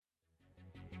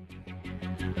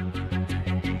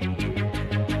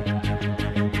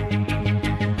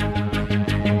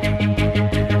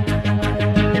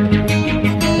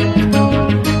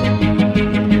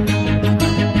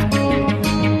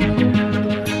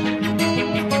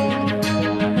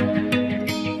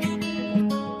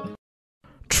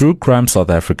True Crime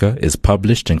South Africa is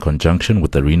published in conjunction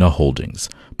with Arena Holdings,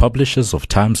 publishers of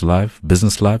Times Live,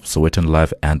 Business Live, Sowetan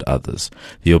Live, and others.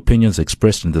 The opinions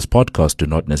expressed in this podcast do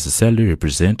not necessarily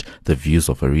represent the views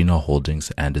of Arena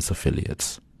Holdings and its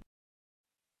affiliates.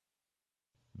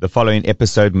 The following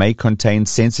episode may contain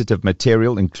sensitive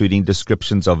material, including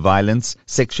descriptions of violence,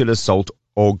 sexual assault,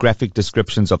 or graphic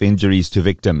descriptions of injuries to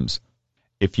victims.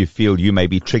 If you feel you may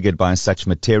be triggered by such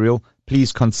material,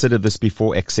 please consider this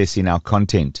before accessing our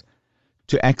content.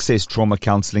 To access trauma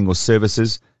counseling or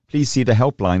services, please see the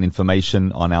helpline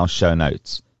information on our show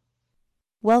notes.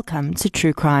 Welcome to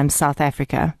True Crime South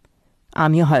Africa.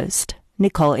 I'm your host,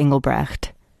 Nicole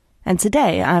Engelbrecht, and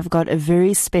today I've got a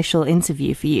very special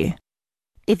interview for you.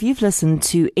 If you've listened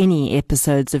to any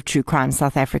episodes of True Crime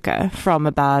South Africa from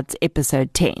about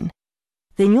episode 10,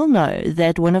 then you'll know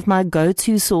that one of my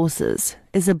go-to sources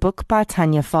is a book by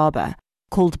Tanya Faber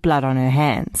called Blood on Her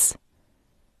Hands.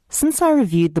 Since I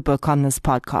reviewed the book on this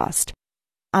podcast,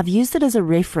 I've used it as a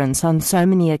reference on so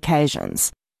many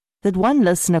occasions that one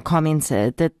listener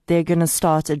commented that they're going to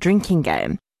start a drinking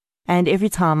game, and every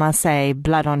time I say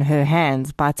Blood on Her Hands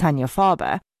by Tanya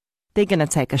Faber, they're going to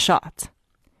take a shot.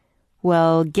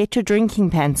 Well, get your drinking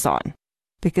pants on,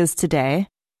 because today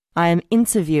I am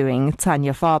interviewing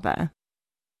Tanya Faber.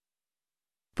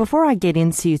 Before I get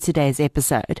into today's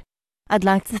episode, I'd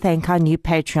like to thank our new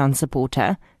Patreon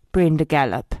supporter, Brenda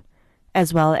Gallup,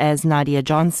 as well as Nadia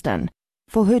Johnston,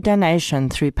 for her donation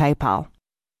through PayPal.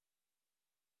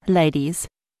 Ladies,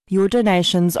 your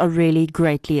donations are really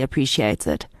greatly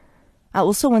appreciated. I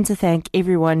also want to thank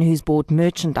everyone who's bought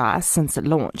merchandise since it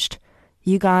launched.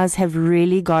 You guys have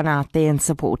really gone out there and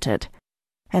supported,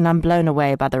 and I'm blown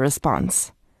away by the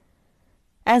response.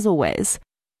 As always,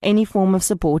 any form of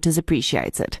support is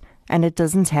appreciated, and it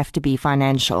doesn't have to be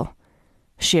financial.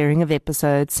 Sharing of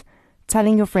episodes,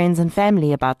 telling your friends and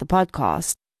family about the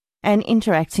podcast, and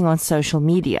interacting on social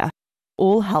media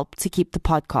all help to keep the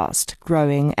podcast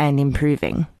growing and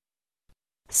improving.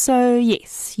 So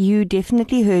yes, you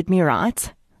definitely heard me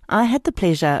right. I had the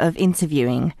pleasure of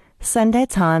interviewing Sunday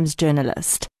Times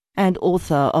journalist and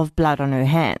author of Blood on Her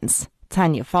Hands,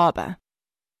 Tanya Faber.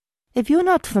 If you're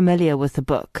not familiar with the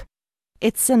book,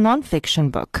 it's a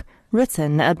non-fiction book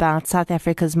written about South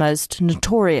Africa's most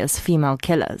notorious female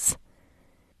killers.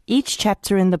 Each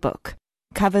chapter in the book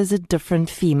covers a different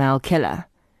female killer,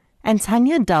 and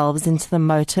Tanya delves into the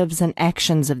motives and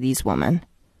actions of these women.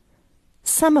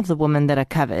 Some of the women that are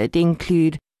covered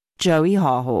include Joey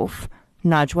Harhoff,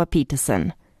 Najwa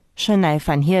Peterson, Shanae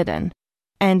van Heerden,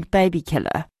 and baby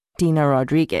killer Dina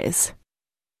Rodriguez.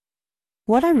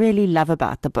 What I really love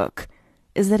about the book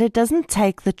is that it doesn't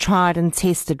take the tried and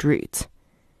tested route.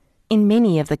 In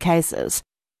many of the cases,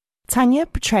 Tanya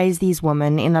portrays these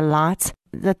women in a light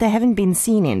that they haven't been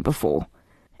seen in before,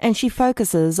 and she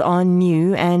focuses on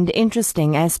new and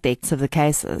interesting aspects of the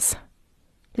cases.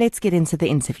 Let's get into the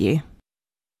interview.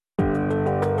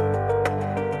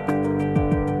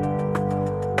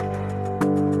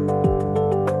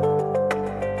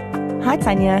 Hi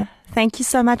Tanya, thank you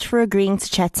so much for agreeing to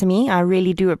chat to me. I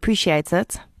really do appreciate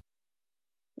it.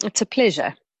 It's a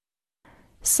pleasure.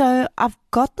 So I've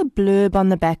got the blurb on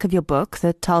the back of your book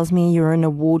that tells me you're an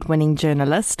award-winning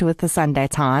journalist with the Sunday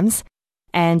Times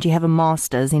and you have a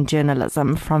master's in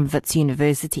journalism from Wits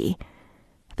University.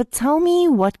 But tell me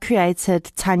what created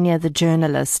Tanya the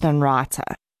journalist and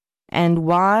writer, and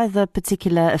why the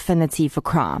particular affinity for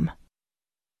crime?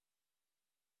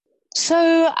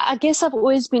 So I guess I've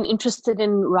always been interested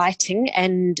in writing,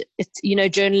 and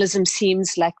journalism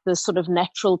seems like the sort of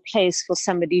natural place for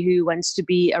somebody who wants to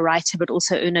be a writer but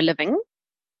also earn a living.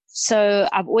 So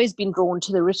I've always been drawn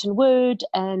to the written word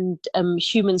and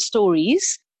human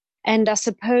stories. And I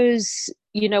suppose,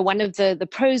 one of the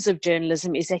pros of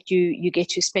journalism is that you get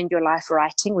to spend your life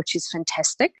writing, which is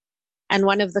fantastic. And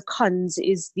one of the cons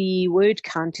is the word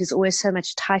count is always so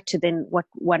much tighter than what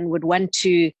one would want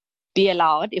to be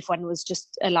allowed if one was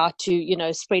just allowed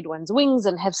to, spread one's wings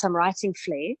and have some writing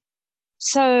flair.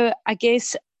 So I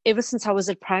guess ever since I was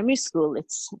at primary school,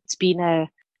 it's been a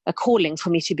calling for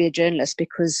me to be a journalist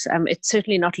because it's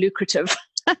certainly not lucrative.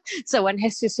 So one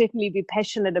has to certainly be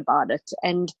passionate about it.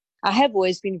 And I have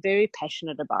always been very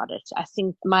passionate about it. I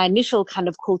think my initial kind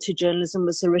of call to journalism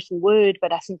was the written word,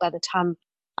 but I think by the time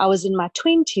I was in my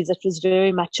 20s, it was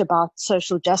very much about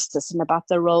social justice and about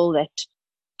the role that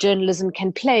journalism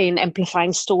can play in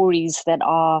amplifying stories that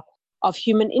are of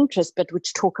human interest, but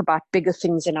which talk about bigger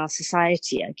things in our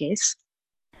society, I guess.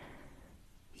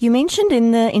 You mentioned in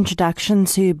the introduction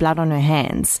to Blood on Her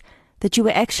Hands that you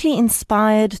were actually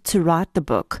inspired to write the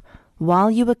book while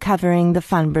you were covering the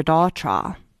Van Breda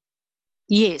trial.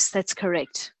 Yes, that's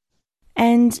correct.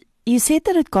 And you said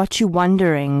that it got you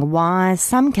wondering why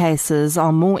some cases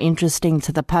are more interesting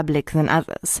to the public than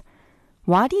others.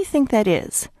 Why do you think that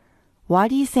is? Why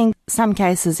do you think some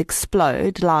cases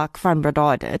explode like Van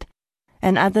Breda did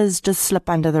and others just slip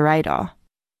under the radar?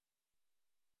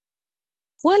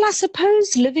 Well, I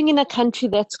suppose living in a country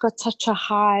that's got such a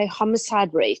high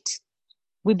homicide rate,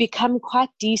 we become quite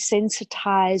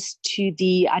desensitized to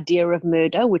the idea of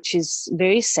murder, which is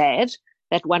very sad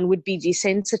that one would be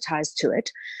desensitized to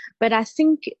it. But I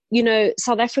think,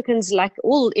 South Africans, like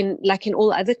in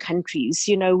all other countries,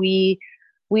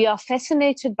 we are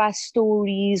fascinated by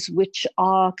stories which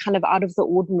are kind of out of the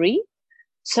ordinary.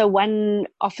 So one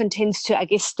often tends to, I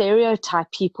guess,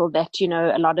 stereotype people that,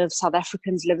 a lot of South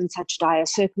Africans live in such dire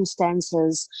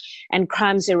circumstances and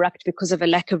crimes erupt because of a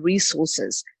lack of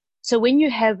resources. So when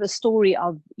you have a story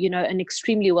of, an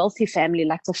extremely wealthy family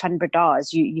like the Van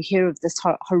Bredas, you hear of this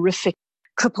horrific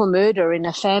triple murder in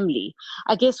a family.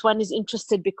 I guess one is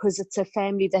interested because it's a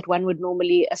family that one would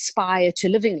normally aspire to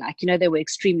living like. They were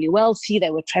extremely wealthy.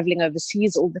 They were traveling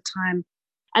overseas all the time.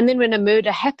 And then when a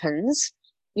murder happens,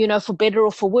 for better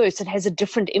or for worse, it has a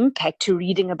different impact to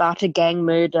reading about a gang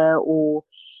murder or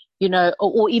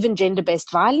even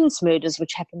gender-based violence murders,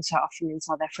 which happen so often in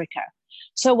South Africa.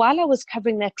 So while I was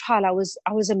covering that trial, I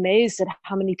was amazed at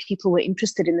how many people were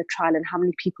interested in the trial and how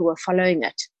many people were following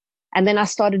it. And then I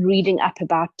started reading up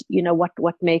about,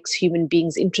 what makes human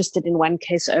beings interested in one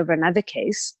case over another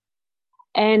case.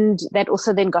 And that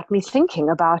also then got me thinking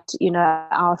about,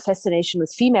 our fascination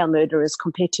with female murderers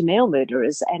compared to male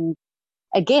murderers. And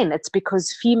again, it's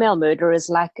because female murderers,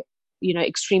 like,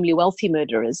 extremely wealthy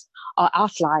murderers, are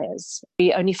outliers.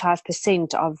 Only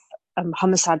 5% of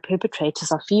homicide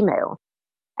perpetrators are female.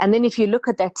 And then if you look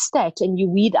at that stat and you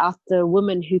weed out the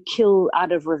women who kill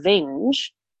out of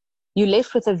revenge, you're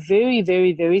left with a very,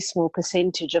 very, very small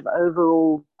percentage of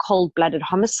overall cold-blooded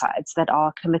homicides that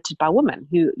are committed by women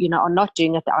who, are not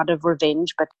doing it out of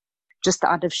revenge, but just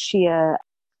out of sheer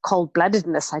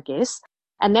cold-bloodedness, I guess.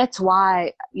 And that's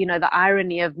why, the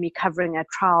irony of me covering a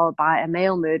trial by a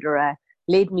male murderer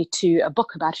led me to a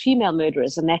book about female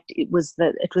murderers. And that it was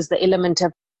the element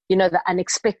of, the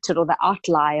unexpected or the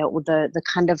outlier or the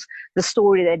kind of the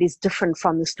story that is different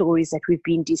from the stories that we've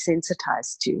been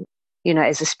desensitized to,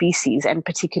 as a species and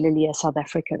particularly as South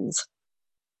Africans.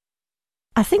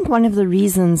 I think one of the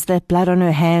reasons that Blood on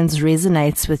Her Hands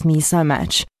resonates with me so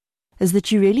much is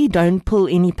that you really don't pull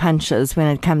any punches when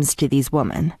it comes to these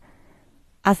women.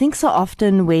 I think so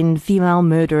often when female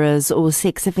murderers or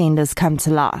sex offenders come to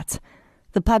light,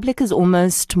 the public is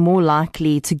almost more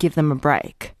likely to give them a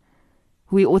break.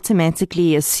 We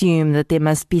automatically assume that there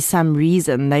must be some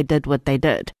reason they did what they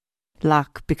did.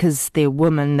 Like because they're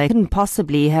women, they couldn't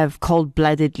possibly have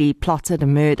cold-bloodedly plotted a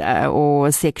murder or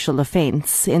a sexual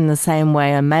offence in the same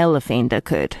way a male offender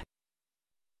could.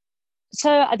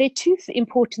 So there are two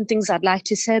important things I'd like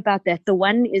to say about that. The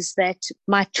one is that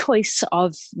my choice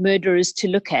of murderers to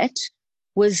look at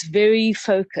was very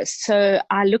focused. So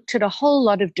I looked at a whole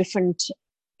lot of different,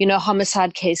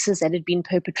 homicide cases that had been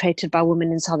perpetrated by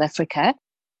women in South Africa.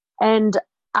 And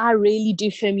I really do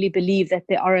firmly believe that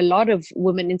there are a lot of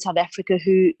women in South Africa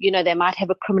who, they might have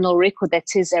a criminal record that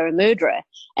says they're a murderer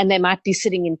and they might be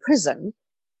sitting in prison.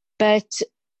 But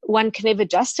one can never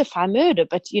justify murder.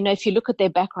 But, if you look at their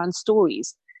background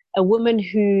stories, a woman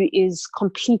who is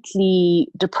completely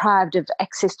deprived of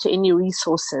access to any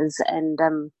resources and,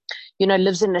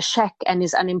 lives in a shack and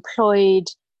is unemployed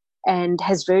and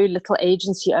has very little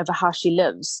agency over how she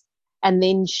lives. And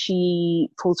then she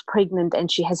falls pregnant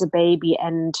and she has a baby,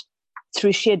 and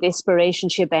through sheer desperation,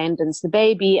 she abandons the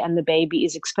baby, and the baby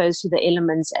is exposed to the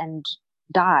elements and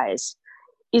dies,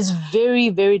 is very,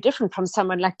 very different from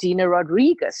someone like Dina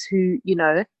Rodriguez, who,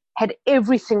 had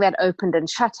everything that opened and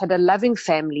shut, had a loving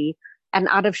family, and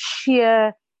out of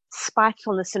sheer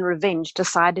spitefulness and revenge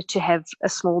decided to have a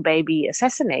small baby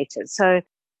assassinated. So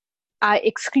I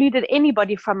excluded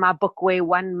anybody from my book where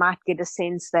one might get a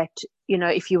sense that,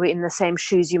 if you were in the same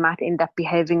shoes, you might end up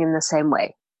behaving in the same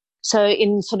way. So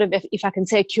in sort of, if I can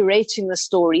say, curating the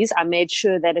stories, I made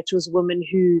sure that it was women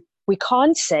who we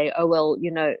can't say, oh, well,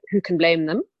 who can blame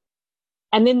them?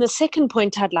 And then the second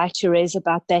point I'd like to raise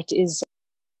about that is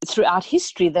throughout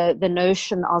history, the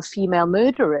notion of female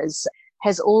murderers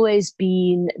has always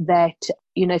been that,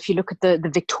 if you look at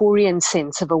the Victorian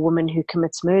sense of a woman who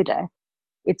commits murder,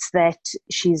 it's that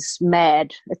she's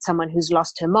mad. It's someone who's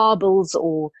lost her marbles,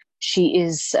 or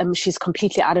she's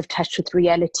completely out of touch with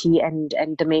reality and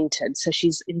demented. So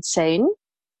she's insane.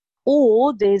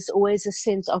 Or there's always a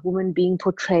sense of women being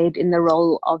portrayed in the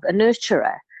role of a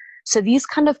nurturer. So these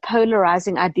kind of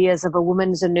polarizing ideas of a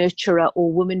woman as a nurturer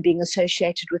or woman being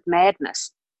associated with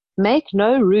madness make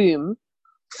no room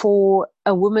for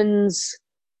a woman's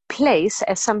place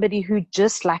as somebody who,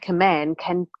 just like a man,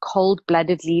 can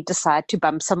cold-bloodedly decide to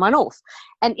bump someone off.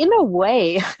 And in a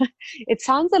way, it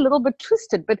sounds a little bit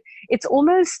twisted, but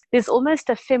there's almost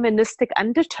a feministic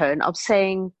undertone of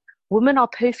saying women are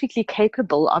perfectly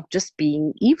capable of just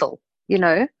being evil.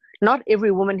 Not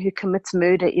every woman who commits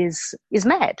murder is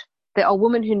mad. There are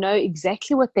women who know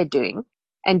exactly what they're doing,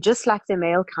 and just like their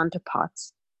male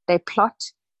counterparts, they plot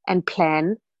and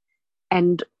plan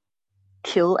and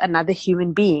kill another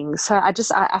human being. So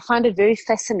I find it very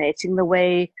fascinating the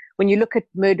way, when you look at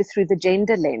murder through the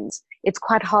gender lens, it's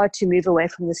quite hard to move away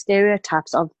from the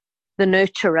stereotypes of the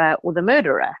nurturer or the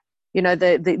murderer,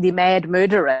 the mad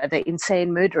murderer, the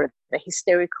insane murderer, the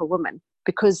hysterical woman.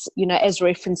 Because, as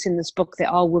referenced in this book, there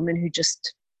are women who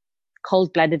just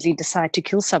cold-bloodedly decide to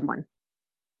kill someone.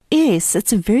 Yes,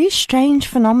 it's a very strange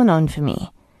phenomenon for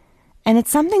me. And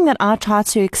it's something that I try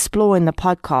to explore in the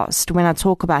podcast when I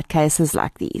talk about cases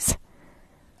like these.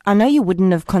 I know you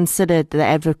wouldn't have considered the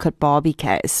Advocate Barbie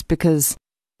case because,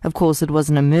 of course, it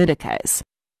wasn't a murder case.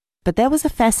 But that was a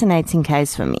fascinating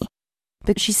case for me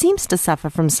because she seems to suffer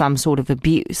from some sort of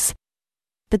abuse.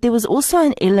 But there was also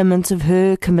an element of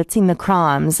her committing the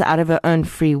crimes out of her own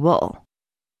free will.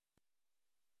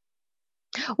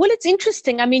 Well, it's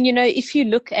interesting. I mean, if you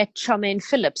look at Charmaine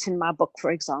Phillips in my book,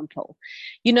 for example,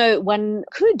 one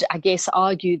could, I guess,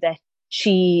 argue that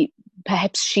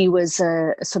perhaps she was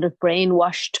sort of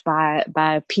brainwashed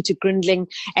by Peter Grindling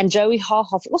and Joey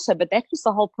Harhoff also. But that was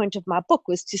the whole point of my book,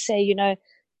 was to say,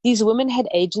 these women had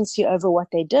agency over what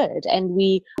they did, and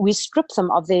we strip them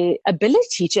of their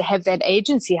ability to have that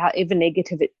agency, however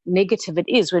negative it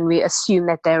is, when we assume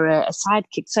that they're a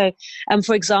sidekick. So,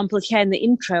 for example, here in the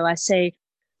intro, I say,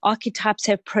 archetypes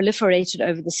have proliferated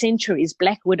over the centuries: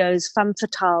 black widows, femme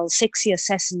fatale, sexy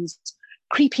assassins,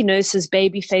 creepy nurses,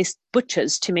 baby-faced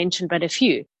butchers, to mention but a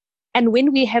few. And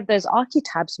when we have those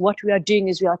archetypes, what we are doing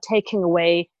is we are taking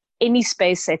away any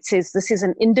space that says this is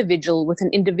an individual with an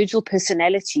individual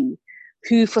personality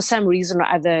who, for some reason or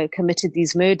other, committed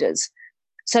these murders.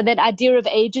 So that idea of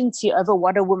agency over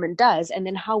what a woman does and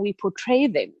then how we portray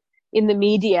them in the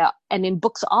media and in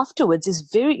books afterwards is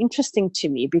very interesting to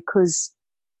me, because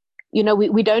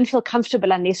we don't feel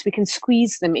comfortable unless we can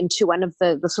squeeze them into one of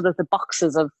the sort of the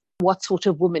boxes of what sort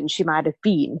of woman she might have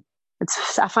been.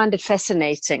 I find it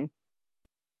fascinating.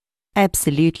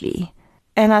 Absolutely.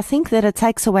 And I think that it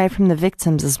takes away from the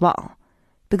victims as well.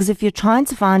 Because if you're trying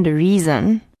to find a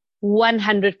reason...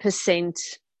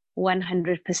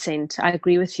 100%. I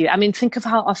agree with you. I mean, think of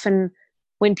how often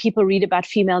when people read about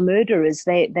female murderers,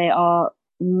 they are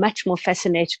much more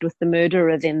fascinated with the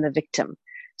murderer than the victim.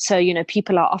 So,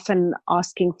 people are often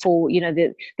asking for,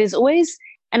 there's always,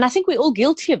 and I think we're all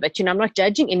guilty of it. I'm not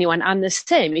judging anyone. I'm the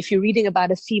same. If you're reading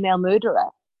about a female murderer,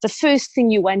 the first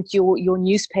thing you want your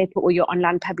newspaper or your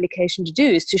online publication to do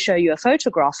is to show you a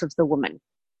photograph of the woman.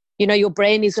 Your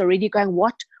brain is already going,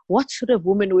 what sort of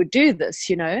woman would do this,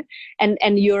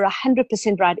 And you're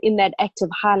 100% right in that act of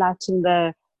highlighting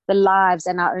the lives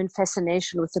and our own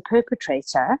fascination with the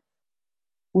perpetrator.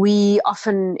 We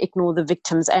often ignore the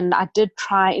victims. And I did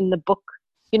try in the book,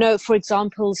 for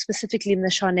example, specifically in the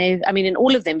Charnay, I mean, in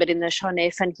all of them, but in the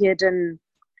Charnay van Heerden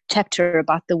chapter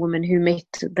about the woman who met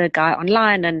the guy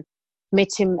online and met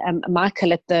him,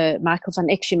 Michael van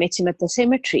Eck, she met him at the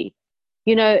cemetery.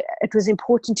 It was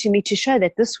important to me to show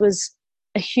that this was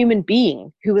a human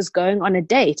being who was going on a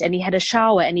date, and he had a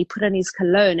shower and he put on his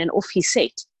cologne and off he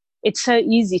set. It's so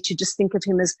easy to just think of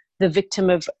him as the victim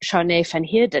of Charnay van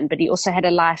Heerden, but he also had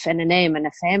a life and a name and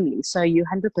a family. So you're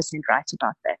 100% right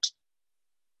about that.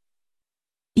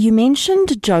 You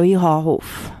mentioned Joey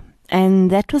Harhoff, and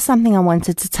that was something I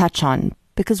wanted to touch on,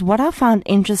 because what I found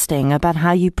interesting about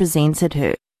how you presented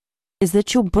her is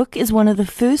that your book is one of the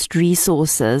first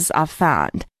resources I've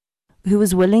found who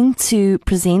was willing to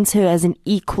present her as an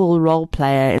equal role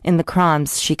player in the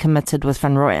crimes she committed with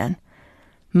Van Rooyen.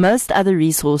 Most other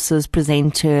resources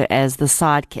present her as the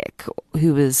sidekick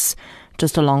who was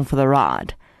just along for the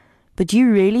ride. But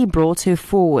you really brought her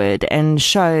forward and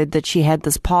showed that she had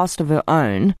this past of her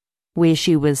own where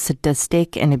she was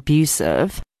sadistic and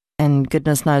abusive and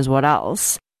goodness knows what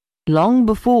else, long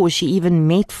before she even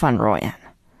met Van Rooyen.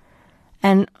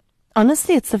 And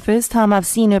honestly, it's the first time I've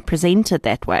seen her presented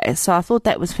that way, so I thought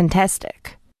that was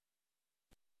fantastic.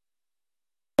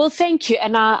 Well, thank you.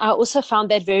 And I also found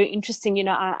that very interesting.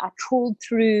 I trawled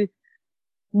through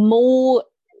more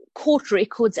court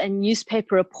records and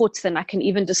newspaper reports than I can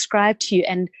even describe to you.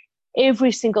 And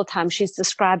every single time she's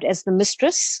described as the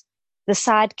mistress the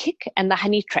sidekick, and the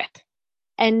honey trap.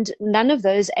 And none of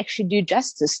those actually do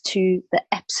justice to the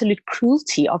absolute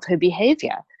cruelty of her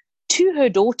behavior to her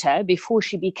daughter before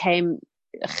she became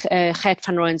Gert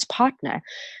van Rooyen's partner,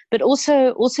 but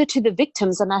also to the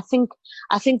victims. And I think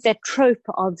that trope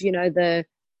of, the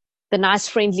nice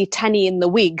friendly Tanny in the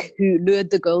wig who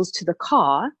lured the girls to the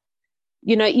car,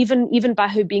 even by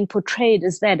her being portrayed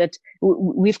as that,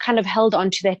 we've kind of held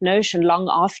on to that notion long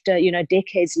after,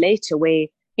 decades later, where,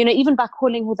 even by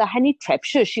calling her the honey trap,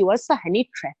 sure, she was the honey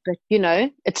trap, but,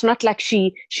 it's not like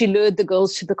she lured the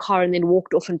girls to the car and then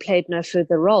walked off and played no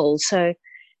further role. So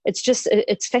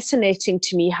it's fascinating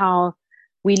to me how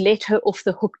we let her off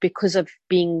the hook because of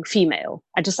being female.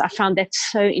 I found that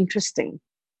so interesting.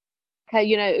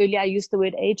 Okay, earlier I used the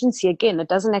word agency. Again, it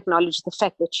doesn't acknowledge the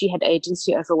fact that she had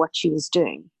agency over what she was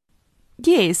doing.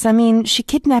 Yes, I mean, she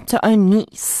kidnapped her own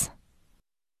niece.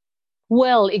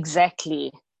 Well,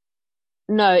 exactly.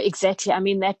 No, exactly. I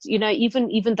mean, that,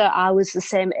 even though I was the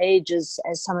same age as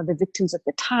some of the victims at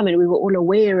the time, and we were all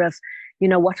aware of,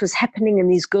 what was happening, and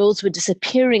these girls were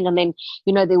disappearing, and then,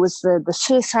 there was the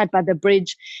suicide by the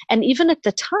bridge. And even at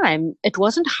the time, it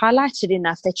wasn't highlighted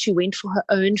enough that she went for her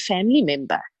own family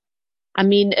member. I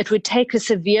mean, it would take a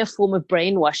severe form of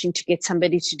brainwashing to get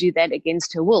somebody to do that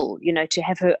against her will, to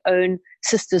have her own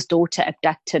sister's daughter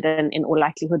abducted and in all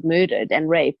likelihood murdered and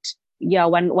raped. Yeah,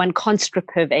 one can't strip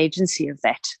her of agency of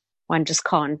that. One just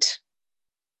can't.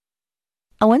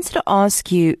 I wanted to ask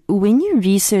you, when you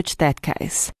researched that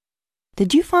case,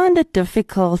 did you find it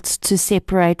difficult to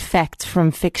separate fact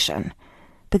from fiction?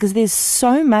 Because there's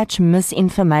so much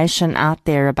misinformation out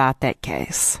there about that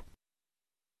case.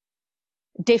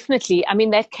 Definitely. I mean,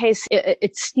 that case,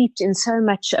 it's steeped in so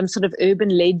much sort of urban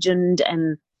legend,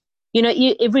 and,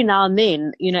 every now and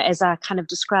then, as I kind of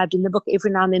described in the book, every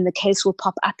now and then the case will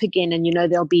pop up again, and,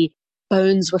 there'll be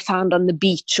bones were found on the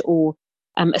beach, or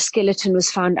a skeleton was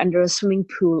found under a swimming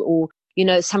pool, or,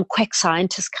 some quack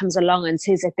scientist comes along and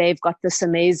says that they've got this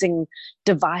amazing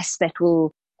device that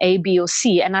will A, B, or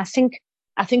C. And I think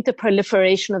the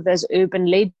proliferation of those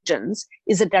urban legends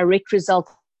is a direct result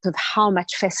of how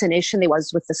much fascination there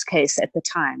was with this case at the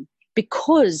time,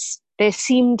 because there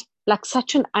seemed like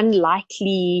such an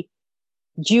unlikely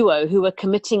duo who were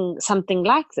committing something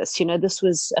like this. This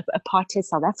was apartheid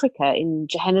South Africa, in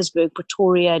Johannesburg,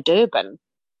 Pretoria, Durban,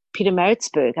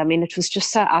 Pietermaritzburg. I mean, it was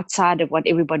just so outside of what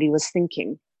everybody was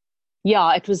thinking.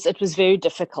 Yeah, it was very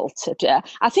difficult.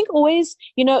 I think always,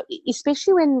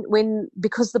 especially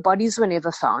because the bodies were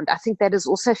never found, I think that has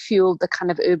also fueled the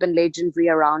kind of urban legendary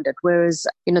around it. Whereas,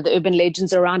 the urban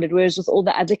legends around it, whereas with all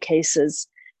the other cases,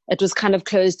 it was kind of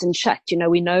closed and shut.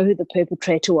 We know who the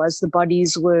perpetrator was. The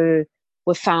bodies were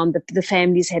found. The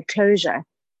families had closure.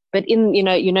 But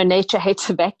nature hates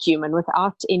a vacuum, and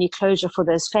without any closure for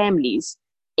those families,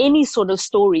 any sort of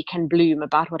story can bloom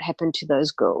about what happened to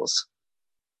those girls.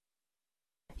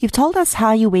 You've told us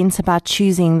how you went about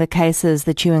choosing the cases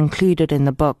that you included in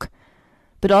the book,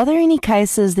 but are there any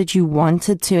cases that you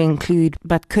wanted to include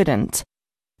but couldn't,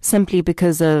 simply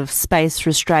because of space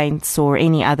restraints or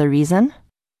any other reason?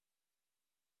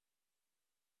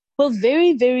 Well,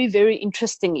 very, very, very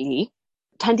interestingly,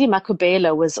 Thandi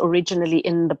Makubela was originally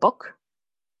in the book,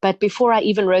 but before I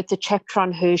even wrote the chapter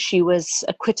on her, she was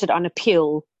acquitted on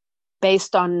appeal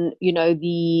based on,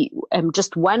 the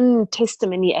just one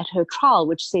testimony at her trial,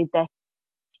 which said that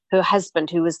her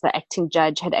husband, who was the acting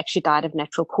judge, had actually died of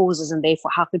natural causes, and therefore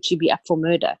how could she be up for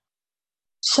murder?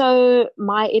 So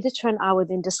my editor and I were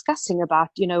then discussing about,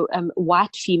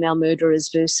 white female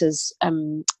murderers versus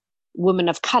women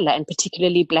of color, and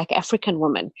particularly Black African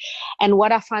women. And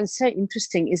what I find so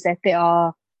interesting is that there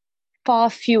are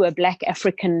far fewer Black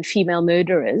African female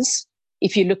murderers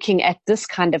if you're looking at this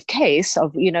kind of case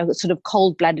of, sort of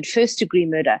cold-blooded first-degree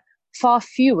murder, far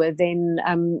fewer than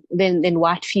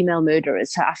white female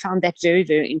murderers. So I found that very,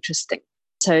 very interesting.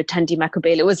 So Thandi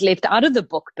Makubela was left out of the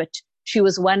book, but she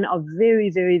was one of very,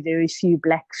 very, very few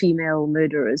Black female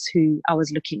murderers who I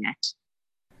was looking at.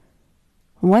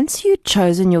 Once you'd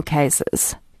chosen your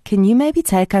cases, can you maybe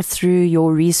take us through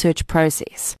your research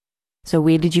process? So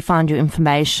where did you find your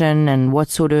information, and what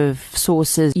sort of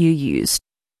sources you used,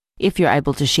 if you're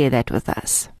able to share that with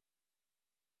us?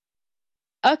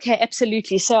 Okay,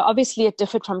 absolutely. So obviously it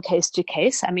differed from case to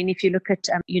case. I mean, if you look at,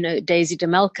 Daisy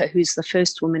DeMelka, who's the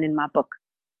first woman in my book,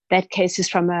 that case is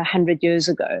from 100 years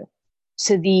ago.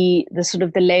 So the sort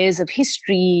of the layers of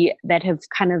history that have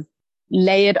kind of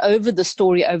layered over the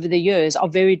story over the years are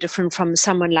very different from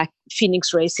someone like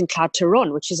Phoenix Racing Cloud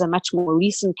Tehran, which is a much more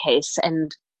recent case.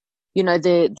 And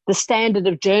the standard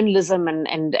of journalism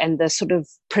and the sort of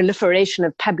proliferation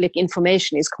of public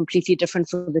information is completely different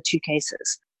for the two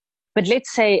cases. But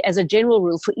let's say, as a general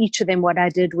rule, for each of them, what I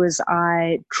did was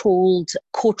I trawled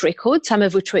court records, some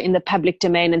of which were in the public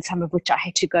domain and some of which I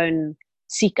had to go and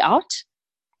seek out.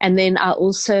 And then I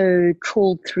also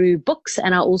trawled through books,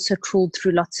 and I also trawled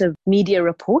through lots of media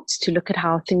reports to look at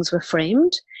how things were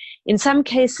framed. In some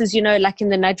cases, like in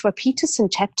the Najwa Peterson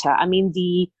chapter, I mean,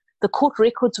 the court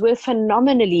records were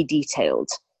phenomenally detailed.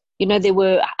 There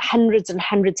were hundreds and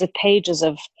hundreds of pages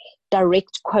of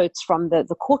direct quotes from the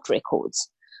court records.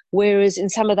 Whereas in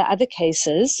some of the other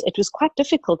cases, it was quite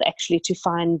difficult actually to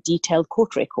find detailed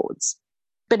court records.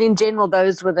 But in general,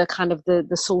 those were the kind of the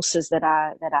sources that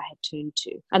I had turned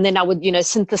to. And then I would,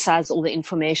 synthesize all the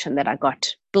information that I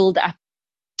got, build up.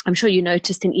 I'm sure you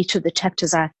noticed in each of the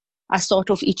chapters, I start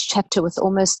off each chapter with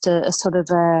almost a sort of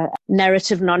a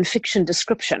narrative nonfiction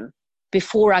description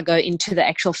before I go into the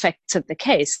actual facts of the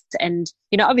case. And,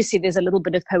 obviously there's a little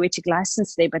bit of poetic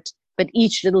license there, but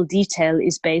each little detail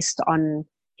is based on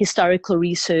historical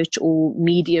research or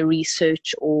media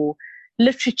research or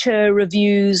literature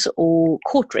reviews or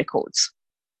court records.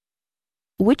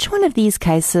 Which one of these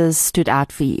cases stood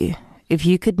out for you? If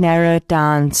you could narrow it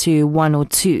down to one or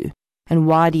two, and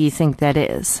why do you think that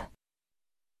is?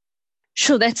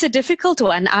 Sure, that's a difficult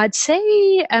one. I'd say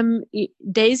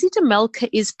Daisy DeMelker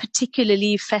is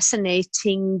particularly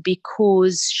fascinating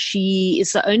because she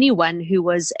is the only one who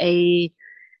was a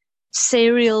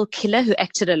serial killer who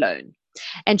acted alone.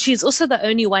 And she's also the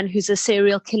only one who's a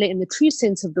serial killer in the true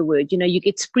sense of the word. You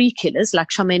get spree killers, like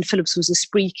Charmaine Phillips was a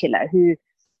spree killer who,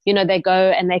 they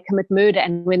go and they commit murder.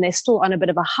 And when they're still on a bit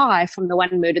of a high from the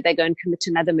one murder, they go and commit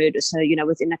another murder. So,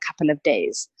 within a couple of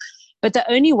days. But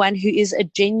the only one who is a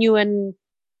genuine,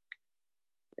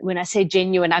 when I say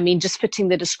genuine, I mean just fitting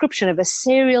the description of a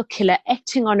serial killer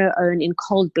acting on her own in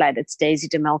cold blood, it's Daisy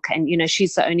DeMelker. And,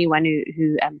 she's the only one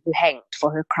who hanged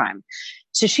for her crime.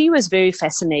 So she was very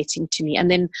fascinating to me.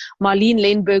 And then Marlene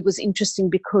Lenberg was interesting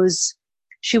because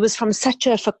she was from such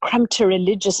a verkrumpte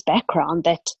religious background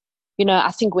that,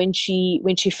 I think when she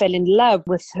fell in love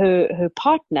with her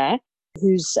partner,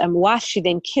 whose wife she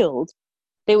then killed,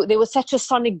 there was such a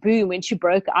sonic boom when she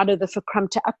broke out of the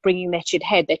verkrumpte upbringing that she'd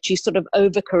had that she sort of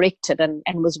overcorrected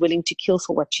and was willing to kill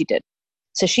for what she did.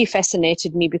 So she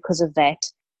fascinated me because of that.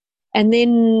 And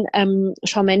then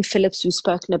Charmaine Phillips, we've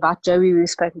spoken about, Joey, we've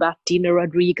spoken about, Dina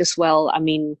Rodriguez. Well, I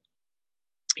mean,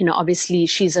 obviously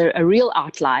she's a real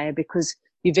outlier because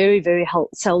you very, very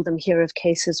seldom hear of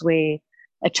cases where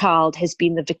a child has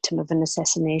been the victim of an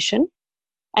assassination.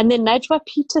 And then Najwa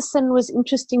Peterson was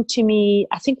interesting to me.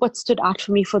 I think what stood out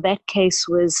for me for that case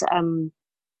was,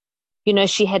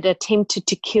 she had attempted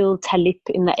to kill Talib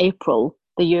in the April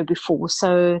the year before.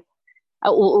 So,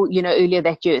 or earlier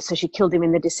that year. So she killed him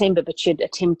in the December, but she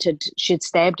had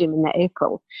stabbed him in the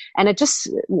April. And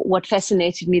what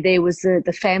fascinated me there was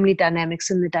the family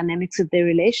dynamics and the dynamics of their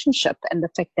relationship and the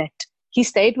fact that he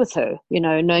stayed with her,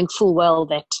 knowing full well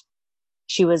that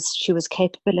she was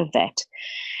capable of that.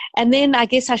 And then I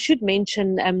guess I should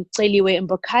mention Celiwe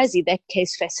Mbokazi. That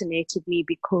case fascinated me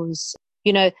because,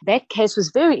 that case was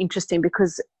very interesting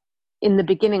because in the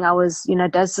beginning I was,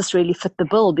 does this really fit the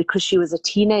bill? Because she was a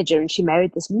teenager and she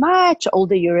married this much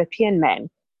older European man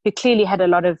who clearly had a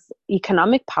lot of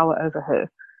economic power over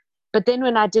her. But then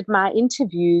when I did my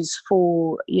interviews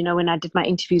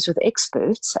with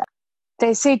experts,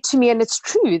 they said to me, and it's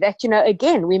true that,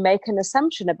 again, we make an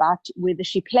assumption about whether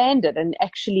she planned it. And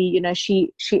actually,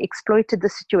 she exploited the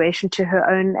situation to her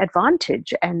own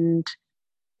advantage. And,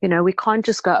 we can't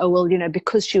just go, oh, well,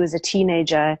 because she was a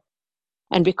teenager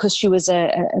and because she was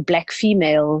a black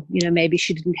female, maybe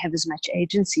she didn't have as much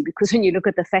agency. Because when you look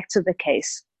at the facts of the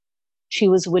case, she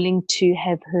was willing to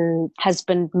have her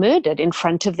husband murdered in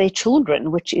front of their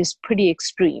children, which is pretty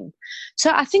extreme.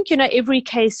 So I think, every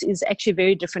case is actually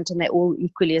very different and they're all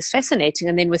equally as fascinating.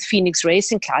 And then with Phoenix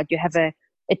Racing Cloud, you have a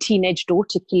teenage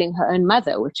daughter killing her own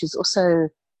mother, which is also,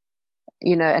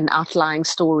 an outlying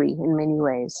story in many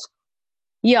ways.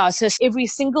 Yeah, so every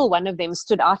single one of them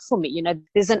stood out for me.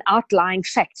 There's an outlying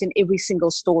fact in every single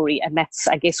story, and that's,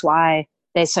 I guess, why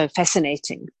they're so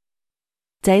fascinating.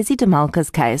 Daisy DeMelker's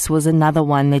case was another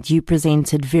one that you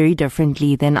presented very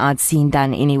differently than I'd seen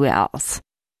done anywhere else.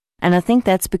 And I think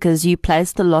that's because you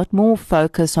placed a lot more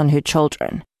focus on her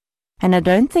children. And I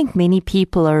don't think many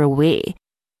people are aware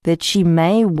that she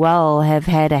may well have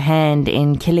had a hand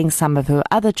in killing some of her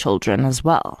other children as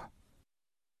well.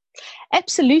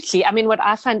 Absolutely. I mean, what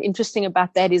I find interesting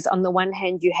about that is, on the one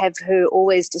hand, you have her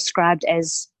always described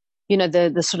as,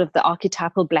 the sort of the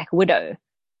archetypal black widow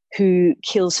who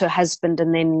kills her husband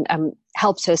and then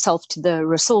helps herself to the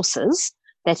resources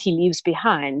that he leaves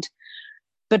behind.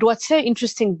 But what's so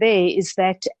interesting there is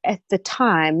that at the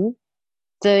time,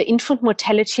 the infant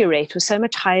mortality rate was so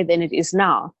much higher than it is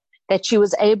now that she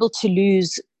was able to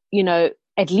lose,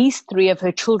 at least 3 of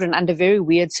her children under very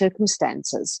weird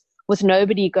circumstances, with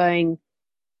nobody going,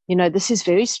 this is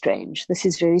very strange. This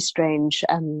is very strange.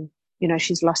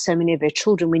 She's lost so many of her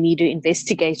children. We need to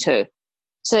investigate her.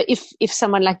 So if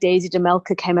someone like Daisy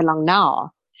DeMelker came along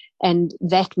now and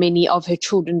that many of her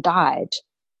children died,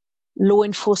 law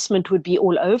enforcement would be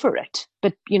all over it.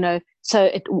 But,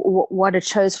 what it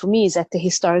shows for me is that the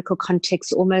historical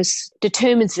context almost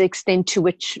determines the extent to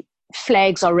which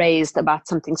flags are raised about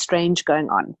something strange going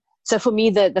on. So for me,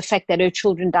 the fact that her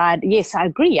children died, yes, I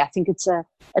agree. I think it's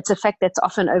a fact that's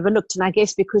often overlooked. And I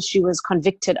guess because she was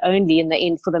convicted only in the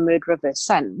end for the murder of her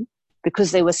son,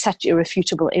 because there was such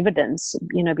irrefutable evidence,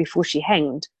 before she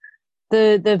hanged,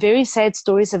 the very sad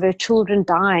stories of her children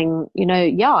dying,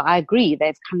 I agree.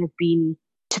 They've kind of been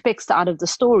typexed out of the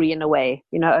story in a way,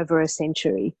 over a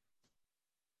century.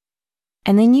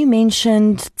 And then you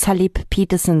mentioned Talib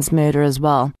Peterson's murder as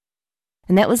well.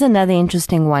 And that was another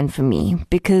interesting one for me,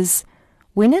 because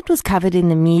when it was covered in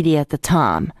the media at the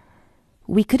time,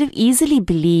 we could have easily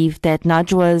believed that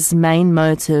Najwa's main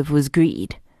motive was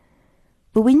greed.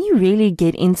 But when you really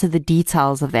get into the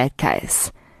details of that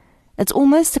case, it's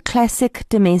almost a classic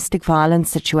domestic violence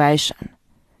situation.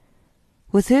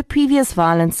 With her previous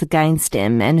violence against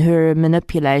him and her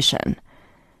manipulation,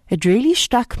 it really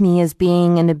struck me as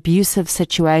being an abusive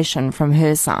situation from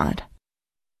her side.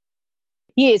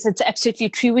 Yes, it's absolutely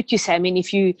true what you say. I mean,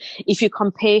 if you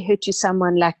compare her to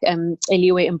someone like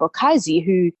Eliwe Mbokazi,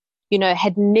 who,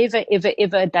 had never, ever,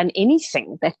 ever done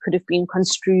anything that could have been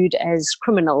construed as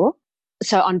criminal.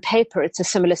 So on paper, it's a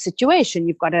similar situation.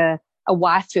 You've got a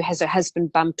wife who has her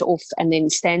husband bumped off and then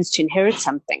stands to inherit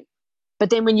something.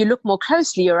 But then when you look more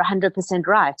closely, you're 100%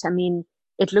 right. I mean,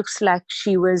 it looks like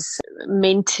she was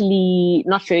mentally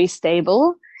not very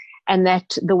stable, and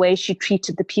that the way she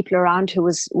treated the people around her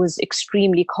was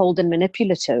extremely cold and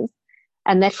manipulative,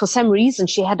 and that for some reason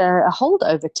she had a hold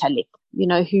over Talib,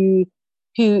 who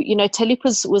Talib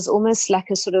was almost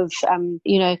like a sort of,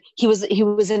 he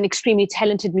was an extremely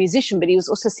talented musician, but he was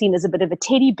also seen as a bit of a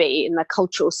teddy bear in the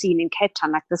cultural scene in Cape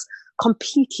Town, like this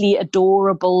completely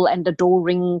adorable and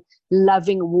adoring,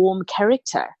 loving, warm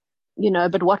character.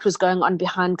 But what was going on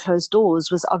behind closed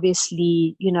doors was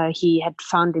obviously, he had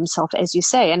found himself, as you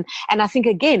say. And I think,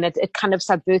 again, it kind of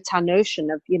subverts our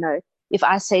notion of, if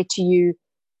I say to you,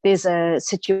 there's a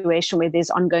situation where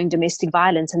there's ongoing domestic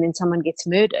violence and then someone gets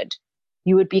murdered,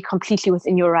 you would be completely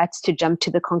within your rights to jump to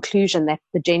the conclusion that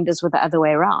the genders were the other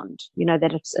way around,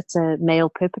 that it's a male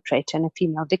perpetrator and a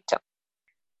female victim.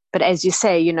 But as you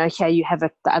say, here you have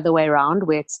it the other way around,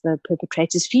 where it's the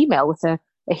perpetrator's female with a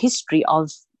history of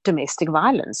domestic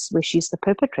violence where she's the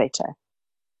perpetrator.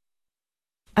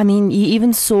 I mean, you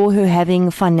even saw her having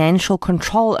financial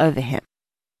control over him,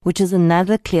 which is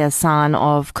another clear sign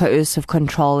of coercive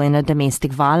control in a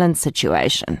domestic violence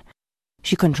situation.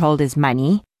 She controlled his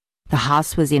money, the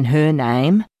house was in her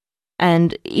name,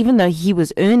 and even though he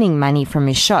was earning money from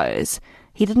his shows,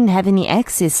 he didn't have any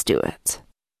access to it.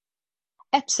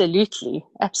 Absolutely,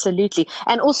 absolutely.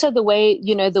 And also the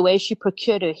way she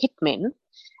procured her hitmen.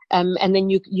 And then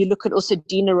you look at also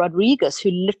Dina Rodriguez, who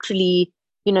literally,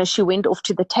 she went off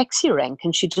to the taxi rank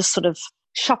and she just sort of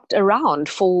shopped around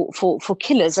for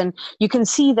killers. And you can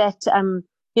see that,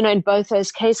 in both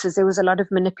those cases, there was a lot of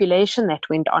manipulation that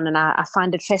went on. And I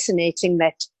find it fascinating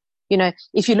that,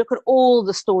 if you look at all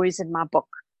the stories in my book,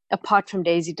 apart from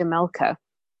Daisy DeMelker,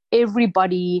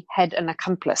 everybody had an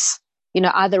accomplice,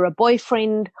 either a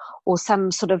boyfriend or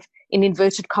some sort of, in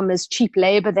inverted commas, cheap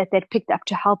labor that they'd picked up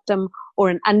to help them, or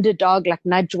an underdog like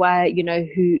Najwa,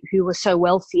 who was so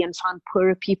wealthy and found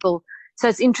poorer people. So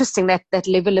it's interesting that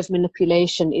level of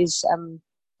manipulation is,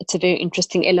 it's a very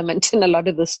interesting element in a lot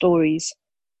of the stories.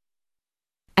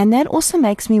 And that also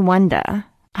makes me wonder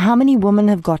how many women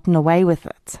have gotten away with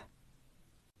it.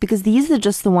 Because these are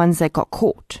just the ones that got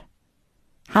caught.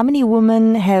 How many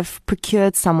women have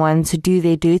procured someone to do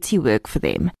their dirty work for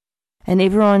them, and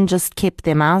everyone just kept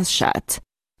their mouths shut,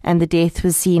 and the death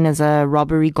was seen as a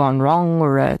robbery gone wrong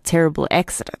or a terrible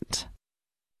accident?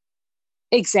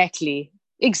 Exactly.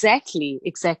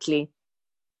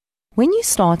 When you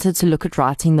started to look at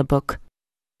writing the book,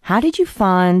 how did you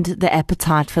find the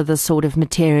appetite for this sort of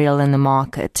material in the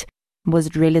market? Was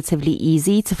it relatively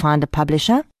easy to find a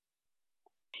publisher?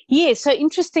 Yeah, so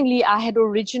interestingly, I had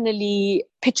originally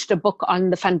pitched a book on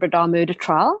the Van Breda murder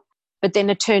trial, but then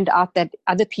it turned out that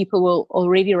other people were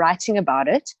already writing about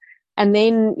it. And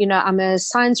then, I'm a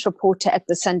science reporter at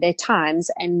the Sunday Times,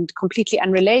 and completely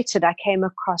unrelated, I came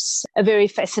across a very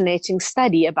fascinating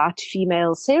study about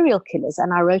female serial killers.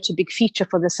 And I wrote a big feature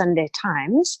for the Sunday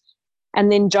Times.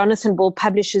 And then Jonathan Ball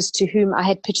Publishers, to whom I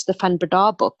had pitched the Van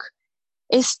Breda book,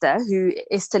 Esther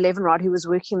Levenrod, who was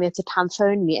working there at the time,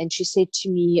 phoned me and she said to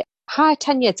me, "Hi,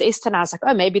 Tanya, it's Esther." And I was like,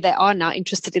 oh, maybe they are now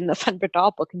interested in the Van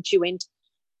Breda book. And she went,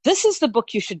 "This is the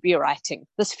book you should be writing.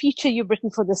 This feature you've written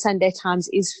for the Sunday Times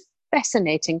is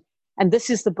fascinating. And this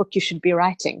is the book you should be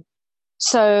writing."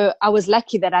 So I was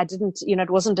lucky that I didn't, it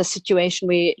wasn't a situation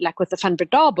where, like with the Van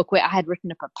Breda book, where I had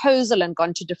written a proposal and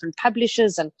gone to different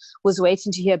publishers and was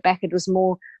waiting to hear back. It was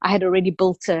more, I had already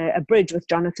built a bridge with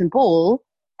Jonathan Ball.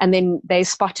 And then they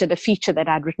spotted a feature that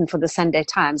I'd written for the Sunday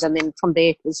Times. And then from there,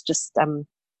 it was just,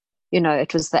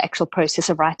 it was the actual process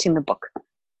of writing the book.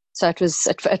 So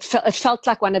it felt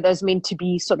like one of those meant to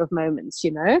be sort of moments,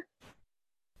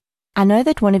 I know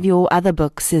that one of your other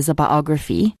books is a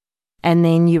biography, and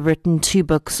then you've written 2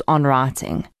 books on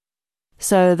writing.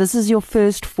 So this is your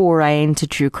first foray into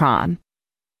true crime.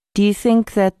 Do you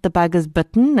think that the bug is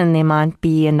bitten and there might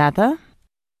be another?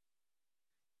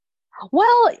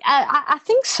 Well, I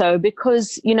think so,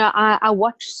 because, I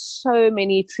watch so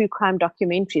many true crime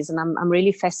documentaries and I'm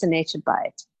really fascinated by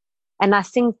it. And I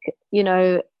think,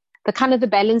 the kind of the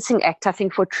balancing act, I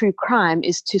think, for true crime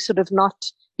is to sort of not,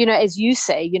 as you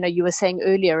say, you were saying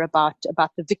earlier about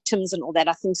the victims and all that.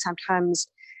 I think sometimes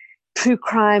true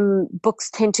crime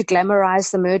books tend to glamorize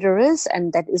the murderers,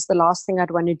 and that is the last thing I'd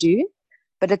want to do.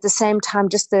 But at the same time,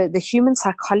 just the human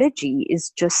psychology is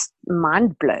just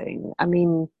mind blowing. I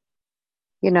mean,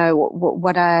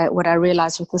 what I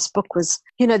realized with this book was,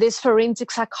 there's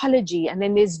forensic psychology, and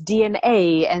then there's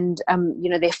DNA, and,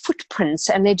 their footprints,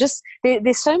 and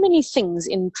there's so many things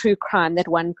in true crime that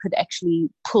one could actually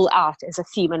pull out as a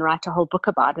theme and write a whole book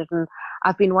about it. And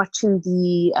I've been watching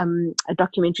a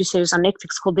documentary series on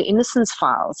Netflix called The Innocence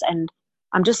Files, and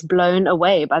I'm just blown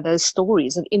away by those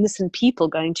stories of innocent people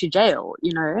going to jail,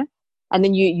 and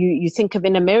then you think of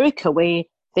in America where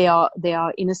there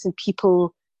are innocent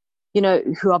people,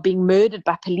 who are being murdered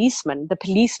by policemen. The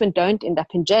policemen don't end up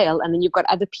in jail. And then you've got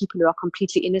other people who are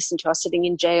completely innocent who are sitting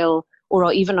in jail or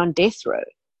are even on death row.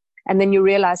 And then you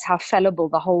realize how fallible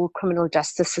the whole criminal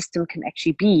justice system can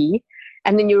actually be.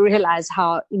 And then you realize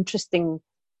how interesting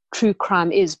true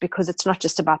crime is, because it's not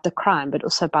just about the crime, but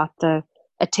also about the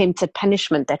attempts at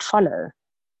punishment that follow.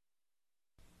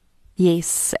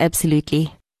 Yes,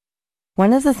 absolutely.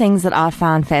 One of the things that I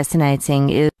found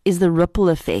fascinating is the ripple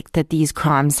effect that these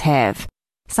crimes have,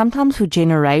 sometimes for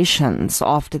generations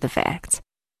after the fact.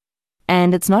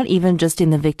 And it's not even just in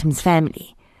the victim's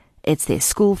family. It's their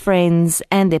school friends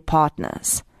and their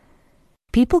partners.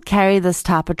 People carry this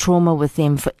type of trauma with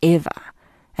them forever,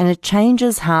 and it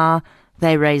changes how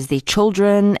they raise their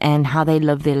children and how they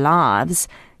live their lives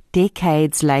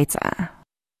decades later.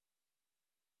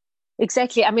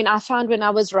 Exactly. I mean, I found when I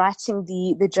was writing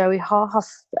the Joey Haarhoff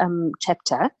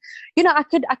chapter, I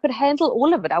could handle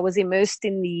all of it. I was immersed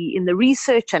in the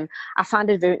research, and I found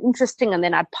it very interesting. And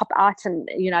then I'd pop out and,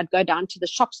 I'd go down to the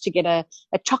shops to get a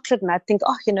chocolate, and I'd think,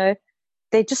 there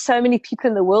are just so many people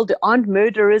in the world who aren't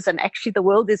murderers, and actually the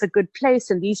world is a good place,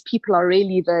 and these people are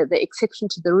really the exception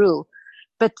to the rule.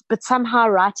 But somehow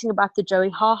writing about the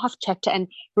Joey Haarhoff chapter and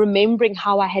remembering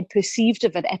how I had perceived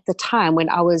of it at the time when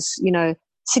I was,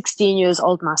 16 years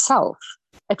old myself,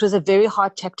 it was a very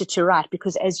hard chapter to write,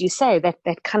 because, as you say,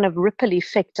 that kind of ripple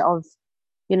effect of,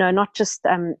 not just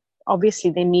obviously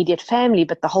the immediate family,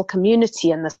 but the whole community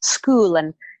and the school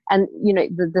and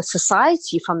the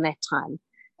society from that time,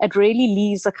 it really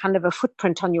leaves a kind of a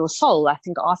footprint on your soul, I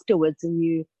think, afterwards.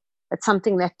 And it's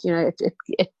something that,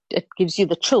 it gives you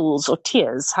the chills or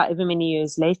tears, however many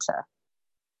years later.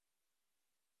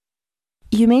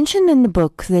 You mentioned in the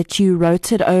book that you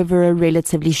wrote it over a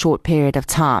relatively short period of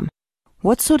time.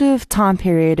 What sort of time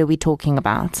period are we talking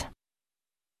about?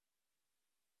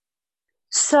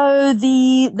 So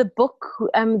the book,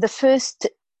 the first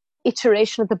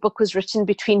iteration of the book was written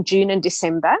between June and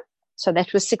December. So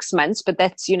that was 6 months, but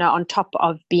that's, on top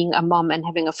of being a mom and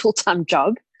having a full-time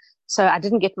job. So I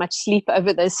didn't get much sleep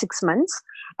over those 6 months.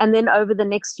 And then over the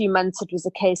next few months, it was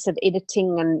a case of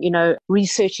editing and,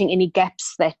 researching any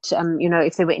gaps that,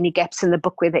 if there were any gaps in the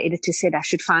book where the editor said I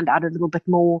should find out a little bit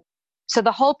more. So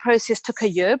the whole process took a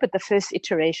year, but the first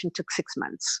iteration took 6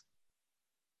 months.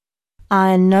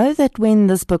 I know that when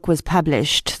this book was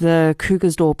published, the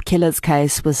Krugersdorp killers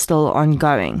case was still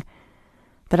ongoing.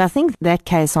 But I think that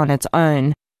case on its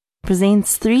own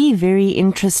presents 3 very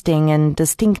interesting and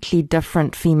distinctly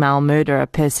different female murderer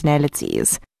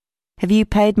personalities. Have you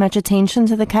paid much attention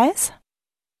to the case?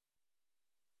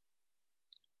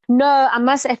 No, I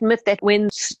must admit that when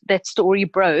that story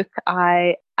broke,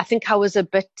 I think I was a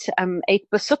bit ate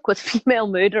besuk with female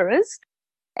murderers.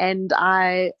 And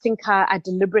I think I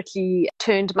deliberately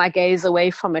turned my gaze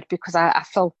away from it because I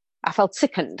felt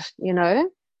sickened, you know.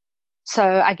 So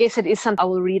I guess it is something I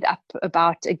will read up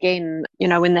about again, you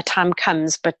know, when the time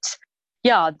comes. But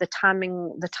yeah, the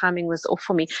timing was off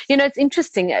for me. You know, it's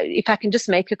interesting if I can just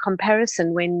make a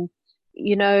comparison when,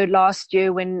 you know, last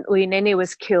year when Uyinene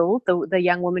was killed, the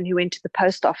young woman who went to the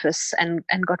post office and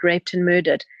got raped and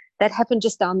murdered, that happened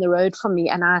just down the road from me.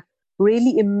 And I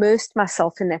really immersed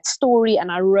myself in that story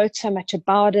and I wrote so much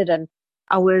about it. And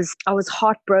I was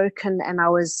heartbroken and I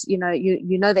was, you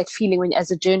know that feeling when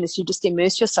as a journalist, you just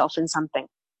immerse yourself in something.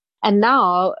 And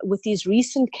now with these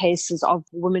recent cases of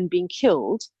women being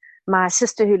killed, my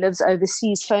sister who lives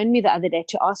overseas phoned me the other day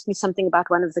to ask me something about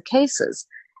one of the cases.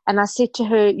 And I said to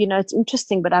her, you know, it's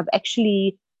interesting, but I've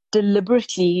actually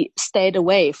deliberately stayed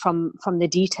away from the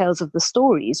details of the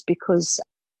stories because,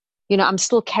 you know, I'm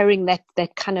still carrying that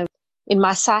kind of, in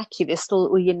my psyche, there's still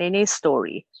Uyinene's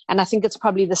story. And I think it's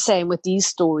probably the same with these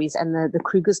stories and the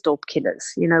Krugersdorp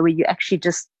killers, you know, where you actually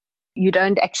you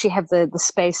don't actually have the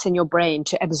space in your brain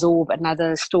to absorb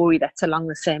another story that's along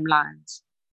the same lines.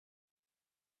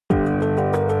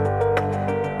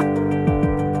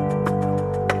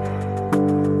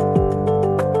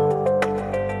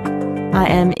 I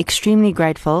am extremely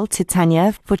grateful to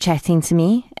Tanya for chatting to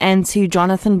me and to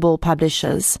Jonathan Ball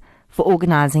Publishers for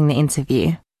organizing the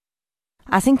interview.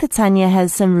 I think that Tanya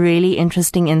has some really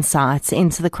interesting insights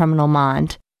into the criminal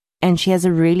mind, and she has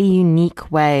a really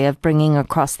unique way of bringing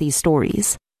across these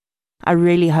stories. I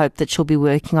really hope that she'll be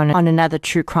working on another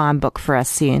true crime book for us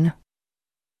soon.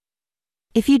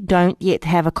 If you don't yet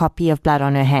have a copy of Blood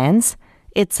on Her Hands,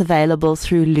 it's available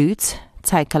through Loot,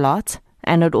 Takealot,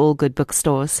 and at all good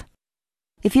bookstores.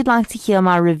 If you'd like to hear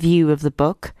my review of the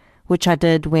book, which I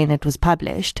did when it was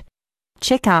published,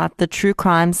 check out the True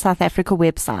Crime South Africa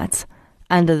website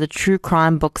under the True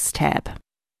Crime Books tab.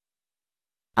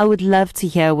 I would love to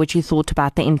hear what you thought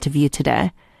about the interview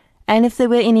today, and if there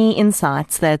were any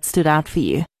insights that stood out for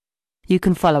you. You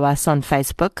can follow us on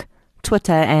Facebook,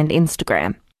 Twitter, and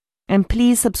Instagram. And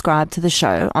please subscribe to the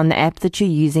show on the app that you're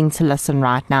using to listen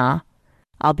right now.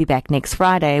 I'll be back next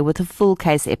Friday with a full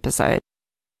case episode.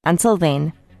 Until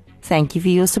then, thank you for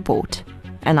your support,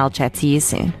 and I'll chat to you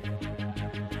soon.